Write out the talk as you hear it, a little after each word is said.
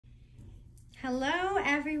Hello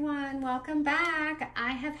everyone, welcome back.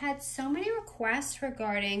 I have had so many requests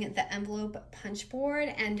regarding the envelope punch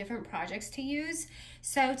board and different projects to use.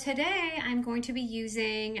 So today I'm going to be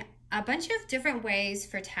using a bunch of different ways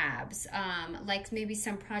for tabs, like maybe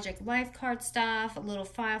some project life card stuff, a little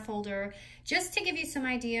file folder, just to give you some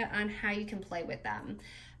idea on how you can play with them.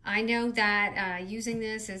 I know that using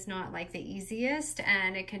this is not like the easiest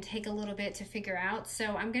and it can take a little bit to figure out.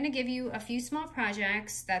 So I'm going to give you a few small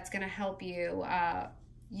projects that's going to help you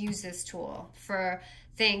use this tool for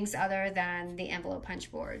things other than the envelope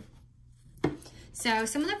punch board. So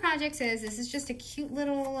some of the projects this is just a cute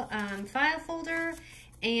little file folder.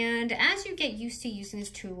 And as you get used to using this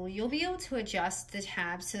tool, you'll be able to adjust the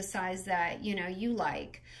tabs to the size that you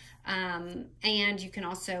like. And you can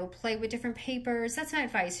also play with different papers. That's my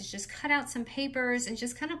advice, is just cut out some papers and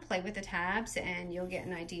just kind of play with the tabs and you'll get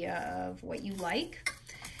an idea of what you like.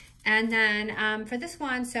 And then for this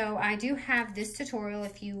one, so I do have this tutorial.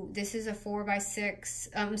 This is a 4x6,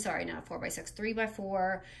 I'm sorry, not 4x6, 3x4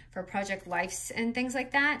 for project lives and things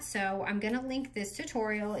like that. So I'm gonna link this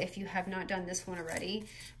tutorial if you have not done this one already,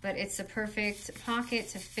 but it's a perfect pocket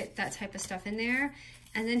to fit that type of stuff in there.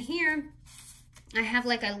 And then here, I have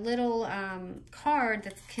like a little card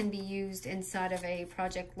that can be used inside of a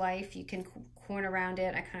project life. You can corner around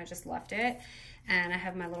it. I kind of just left it. And I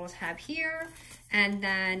have my little tab here. And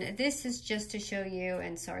then this is just to show you,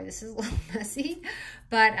 and sorry, this is a little messy,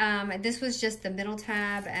 but this was just the middle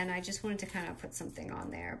tab and I just wanted to kind of put something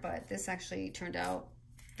on there, but this actually turned out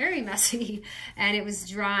very messy and it was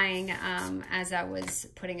drying as I was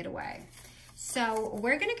putting it away. So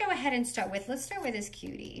we're gonna go ahead and let's start with this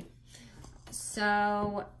cutie.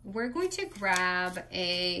 So we're going to grab let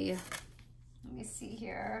me see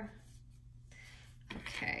here.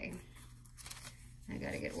 Okay, I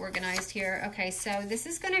gotta get organized here. Okay, so this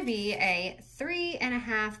is gonna be a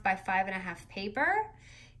 3.5 by 5.5 paper,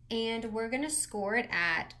 and we're gonna score it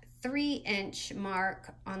at 3-inch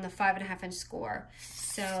mark on the 5.5-inch score.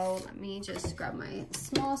 So let me just grab my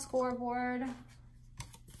small scoreboard.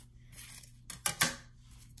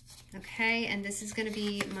 Okay, and this is gonna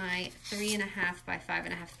be my 3.5 by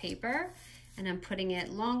 5.5 paper, and I'm putting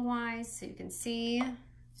it longwise so you can see,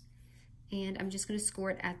 and I'm just gonna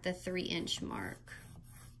score it at the 3-inch mark.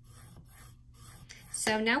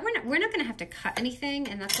 So now we're not gonna have to cut anything,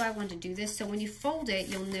 and that's why I wanted to do this. So when you fold it,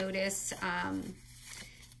 you'll notice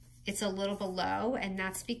it's a little below, and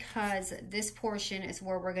that's because this portion is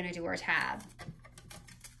where we're gonna do our tab.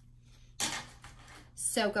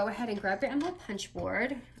 So go ahead and grab your envelope punch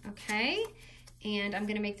board, okay? And I'm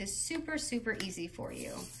gonna make this super, super easy for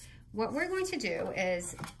you. What we're going to do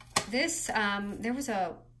is this, there was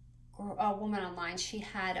a woman online, she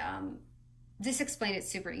had, this explained it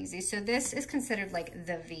super easy. So this is considered like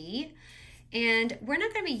the V, and we're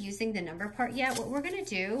not gonna be using the number part yet. What we're gonna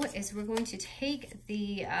do is we're going to take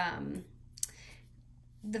the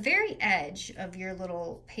very edge of your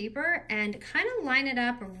little paper and kind of line it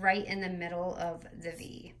up right in the middle of the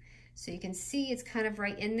V. So you can see it's kind of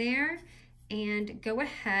right in there, and go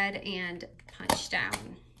ahead and punch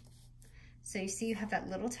down. So you see you have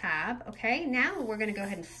that little tab. Okay, now we're gonna go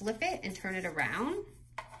ahead and flip it and turn it around.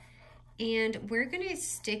 And we're gonna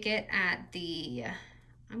stick it at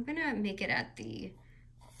I'm gonna make it at the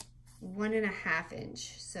 1.5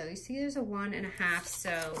 inch. So you see there's a 1.5,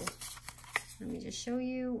 so let me just show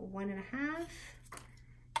you 1.5.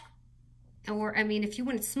 Or, I mean, if you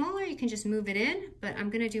want it smaller, you can just move it in, but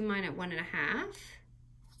I'm gonna do mine at 1.5.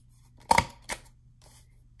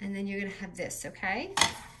 And then you're gonna have this, okay?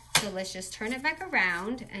 So let's just turn it back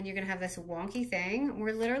around, and you're gonna have this wonky thing.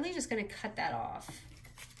 We're literally just gonna cut that off.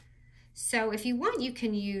 So if you want, you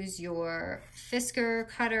can use your Fisker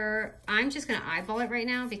cutter. I'm just gonna eyeball it right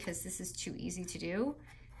now because this is too easy to do,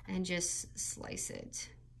 and just slice it.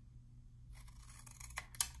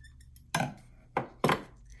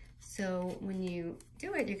 So when you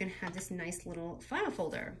do it, you're gonna have this nice little file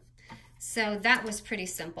folder. So that was pretty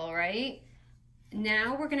simple, right?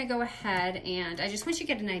 Now we're gonna go ahead, and I just want you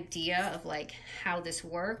to get an idea of like how this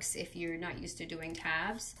works if you're not used to doing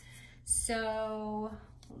tabs. So,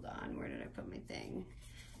 hold on, where did I put my thing?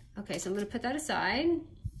 Okay, so I'm gonna put that aside.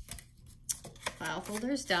 File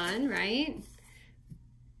folder's done, right?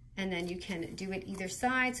 And then you can do it either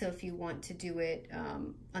side. So if you want to do it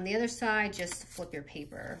on the other side, just flip your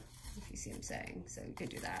paper, if you see what I'm saying. So you could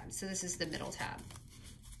do that. So this is the middle tab.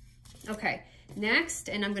 Okay, next,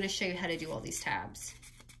 and I'm gonna show you how to do all these tabs.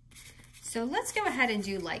 So let's go ahead and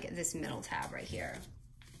do like this middle tab right here.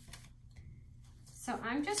 So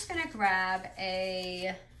I'm just gonna grab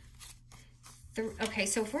okay,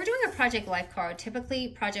 so if we're doing a project life card, typically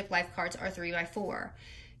project life cards are 3x4.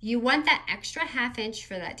 You want that extra 1/2 inch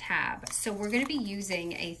for that tab. So we're gonna be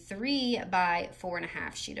using a 3 by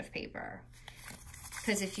 4.5 sheet of paper.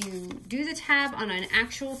 Because if you do the tab on an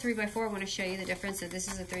actual 3 by 4, I wanna show you the difference. So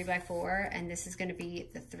this is a 3 by 4 and this is gonna be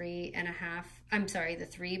the 3.5, I'm sorry, the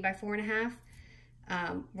 3 by 4.5.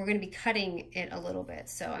 We're gonna be cutting it a little bit.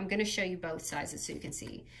 So I'm gonna show you both sizes so you can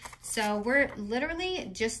see. So we're literally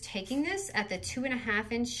just taking this at the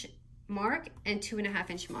 2.5 inch mark and 2.5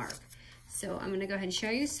 inch mark. So I'm gonna go ahead and show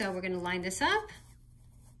you. So we're gonna line this up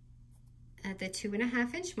at the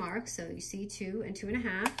 2.5 inch mark. So you see 2 and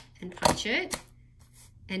 2.5 and punch it.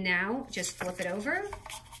 And now just flip it over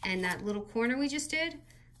and that little corner we just did,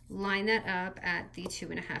 line that up at the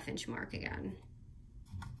 2.5 inch mark again.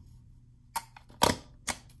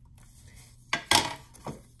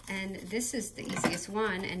 And this is the easiest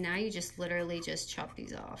one. And now you just literally just chop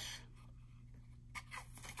these off.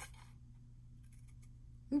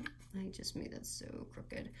 Oop, I just made that so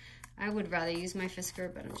crooked. I would rather use my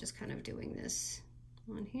Fisker, but I'm just kind of doing this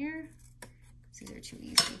on here because these are too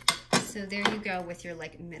easy. So there you go with your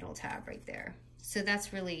like middle tab right there. So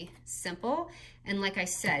that's really simple. And like I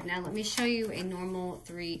said, now let me show you a normal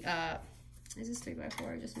is this 3 by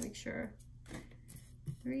 4? Just make sure.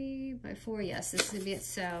 3 by 4, yes, this is gonna be it.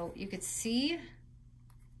 So you could see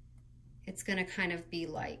it's gonna kind of be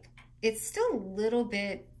like, it's still a little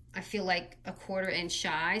bit, I feel like a 1/4 inch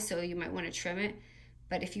shy, so you might wanna trim it.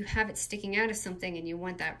 But if you have it sticking out of something and you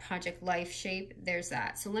want that Project Life shape, there's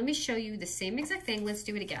that. So let me show you the same exact thing. Let's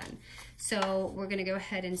do it again. So we're gonna go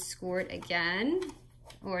ahead and score it again,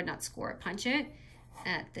 or not score it, punch it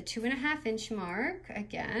at the 2.5 inch mark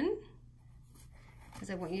again, because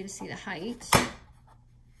I want you to see the height.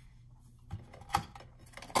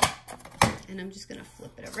 And I'm just gonna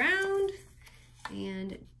flip it around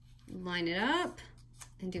and line it up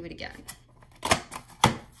and do it again.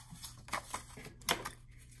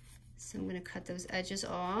 So I'm gonna cut those edges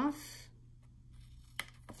off.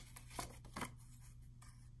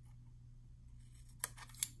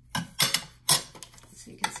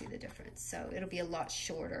 So you can see the difference. So it'll be a lot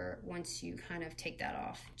shorter once you kind of take that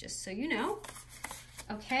off, just so you know.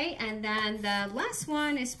 Okay, and then the last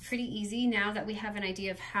one is pretty easy now that we have an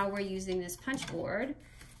idea of how we're using this punch board.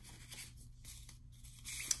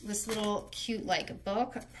 This little cute like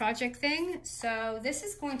book project thing. So this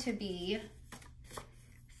is going to be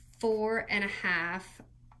 4.5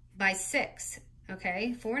 by 6,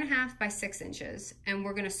 okay? 4.5 by 6 inches. And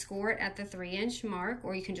we're gonna score it at the 3 inch mark,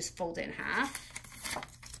 or you can just fold it in half.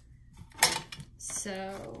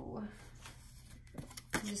 So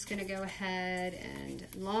I'm just gonna go ahead and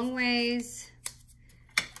long ways.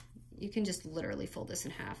 You can just literally fold this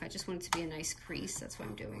in half. I just want it to be a nice crease. That's why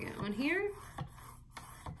I'm doing it on here.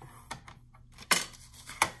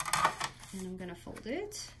 And I'm gonna fold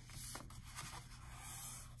it.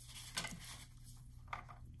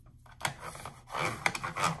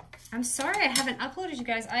 I'm sorry I haven't uploaded, you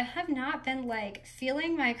guys. I have not been like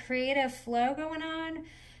feeling my creative flow going on.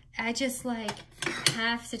 I just like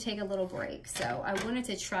have to take a little break. So I wanted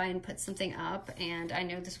to try and put something up, and I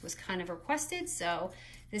know this was kind of requested, so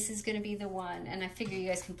this is gonna be the one. And I figure you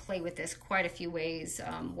guys can play with this quite a few ways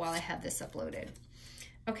while I have this uploaded.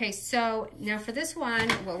 Okay, so now for this one,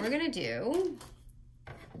 what we're gonna do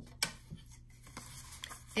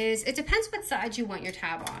is, it depends what side you want your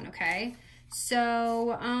tab on, okay?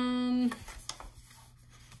 So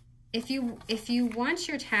if you want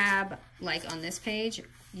your tab like on this page,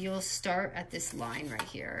 you'll start at this line right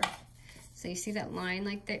here. So you see that line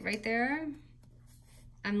like that right there?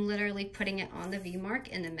 I'm literally putting it on the V mark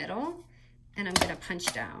in the middle, and I'm gonna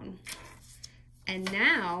punch down. And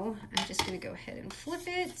now I'm just gonna go ahead and flip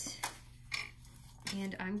it,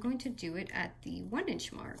 and I'm going to do it at the 1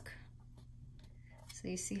 inch mark. So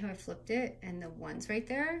you see how I flipped it, and the one's right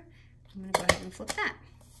there. I'm gonna go ahead and flip that.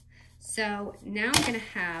 So now I'm gonna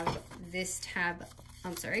have this tab,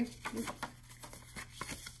 I'm sorry.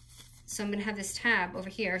 So I'm gonna have this tab over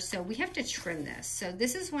here. So we have to trim this. So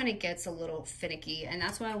this is when it gets a little finicky, and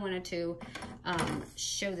that's why I wanted to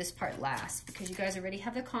show this part last, because you guys already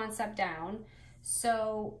have the concept down.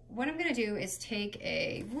 So what I'm gonna do is take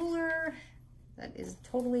a ruler that is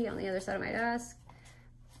totally on the other side of my desk.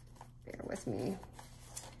 Bear with me.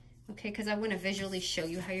 Okay, because I want to visually show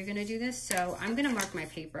you how you're going to do this. So I'm going to mark my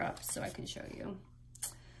paper up so I can show you.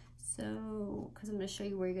 So, because I'm going to show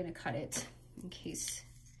you where you're going to cut it in case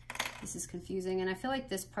this is confusing. And I feel like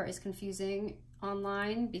this part is confusing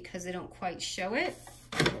online because they don't quite show it.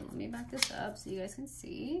 So let me back this up so you guys can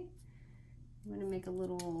see. I'm going to make a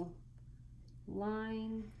little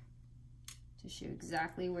line to show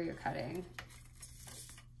exactly where you're cutting.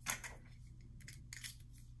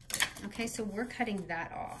 Okay, so we're cutting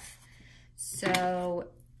that off. So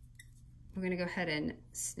we're gonna go ahead and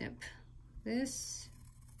snip this.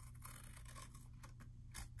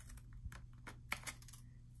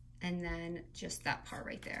 And then just that part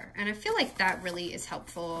right there. And I feel like that really is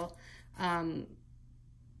helpful. I'm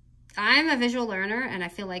a visual learner, and I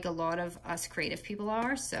feel like a lot of us creative people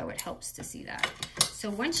are, so it helps to see that. So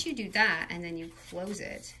once you do that and then you close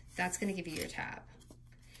it, that's gonna give you your tab.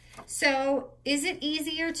 So is it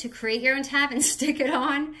easier to create your own tab and stick it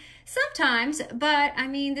on? Sometimes, but I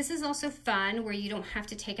mean, this is also fun where you don't have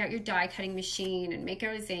to take out your die cutting machine and make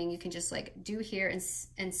everything. You can just like do here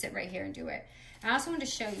and sit right here and do it. I also want to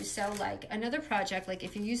show you, so like another project, like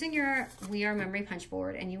if you're using your We Are Memory punch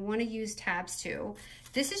board and you want to use tabs too,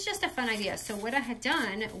 this is just a fun idea. So what I had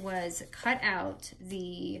done was cut out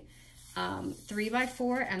the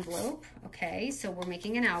 3x4 envelope. Okay, so we're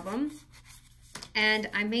making an album, and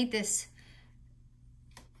I made this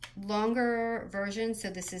longer version. So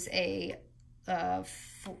this is a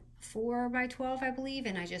 4x12, I believe,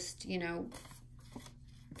 and I just, you know,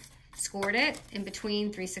 scored it in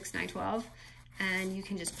between 3, 6, 9, 12. And you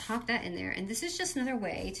can just pop that in there. And this is just another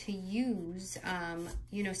way to use,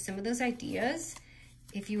 you know, some of those ideas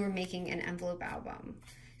if you were making an envelope album.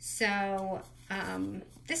 So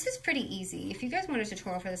this is pretty easy. If you guys want a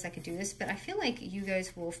tutorial for this, I could do this, but I feel like you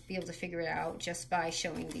guys will be able to figure it out just by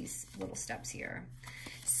showing these little steps here.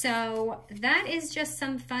 So that is just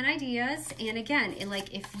some fun ideas. And again,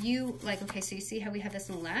 like if you, like, okay, so you see how we have this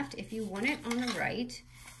on the left? If you want it on the right,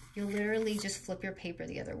 you'll literally just flip your paper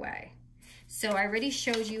the other way. So I already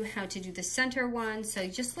showed you how to do the center one. So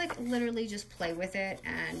just like literally just play with it.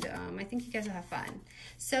 And I think you guys will have fun.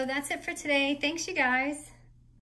 So that's it for today. Thanks, you guys.